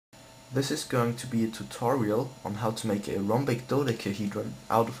This is going to be a tutorial on how to make a rhombic dodecahedron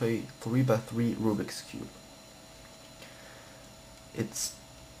out of a 3x3 Rubik's Cube. It's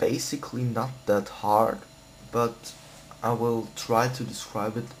basically not that hard, but I will try to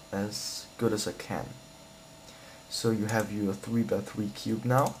describe it as good as I can. So you have your 3x3 cube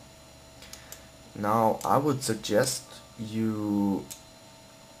now. Now I would suggest you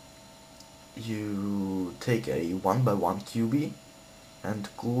take a 1x1 cubie and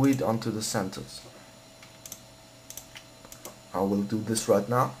glue it onto the centers. I will do this right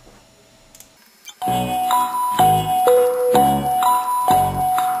now.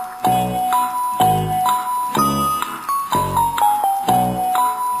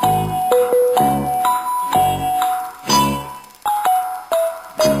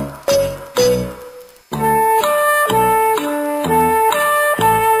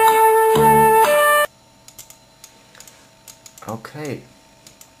 Okay,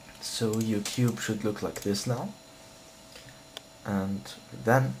 so your cube should look like this now, and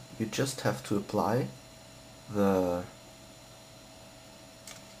then you just have to apply the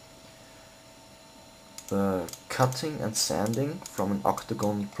cutting and sanding from an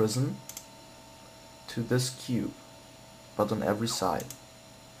octagon prism to this cube, but on every side.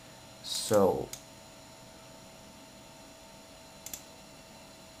 So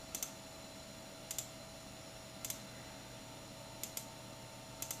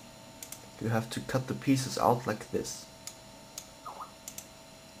you have to cut the pieces out like this.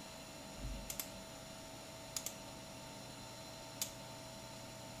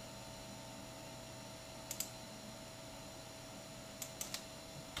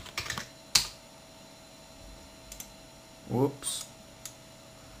 Whoops.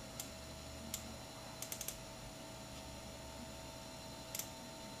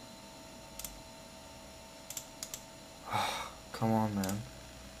 Come on, man.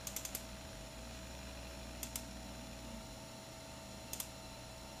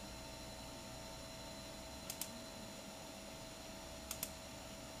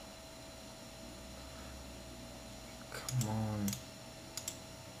 Come on.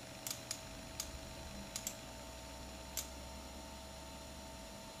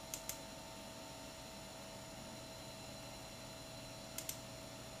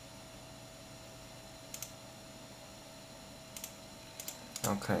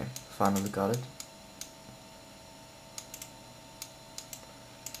 Okay, finally got it.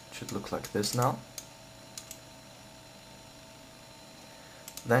 Should look like this now.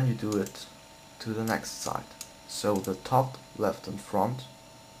 Then you do it to the next side. So the top, left and front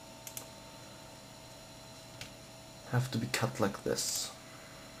have to be cut like this.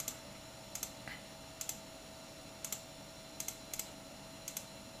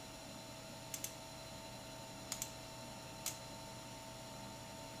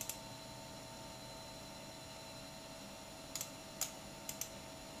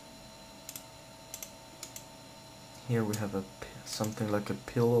 Here we have something like a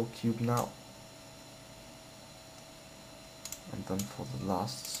pillow cube now. And then for the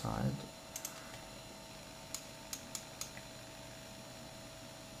last side,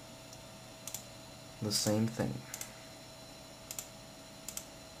 the same thing.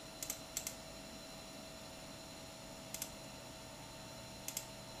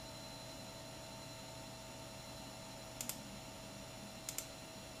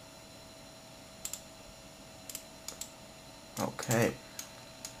 Okay,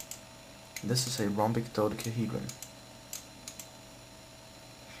 this is a rhombic dodecahedron.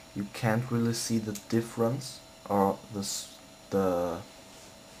 You can't really see the difference or the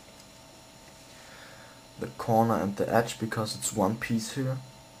corner and the edge because it's one piece here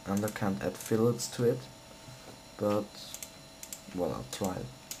and I can't add fillets to it, but well, I'll try it.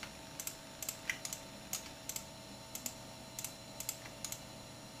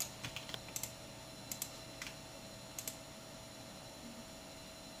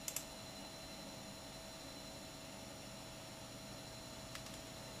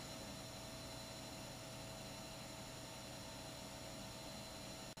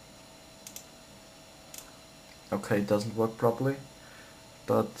 Okay, it doesn't work properly,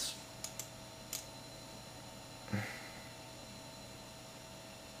 but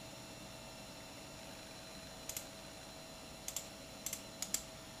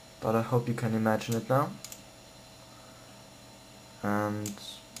I hope you can imagine it now. And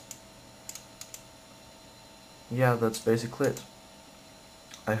yeah, that's basically it.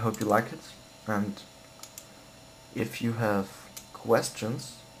 I hope you like it, and if you have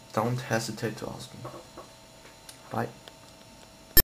questions, don't hesitate to ask me. Bye.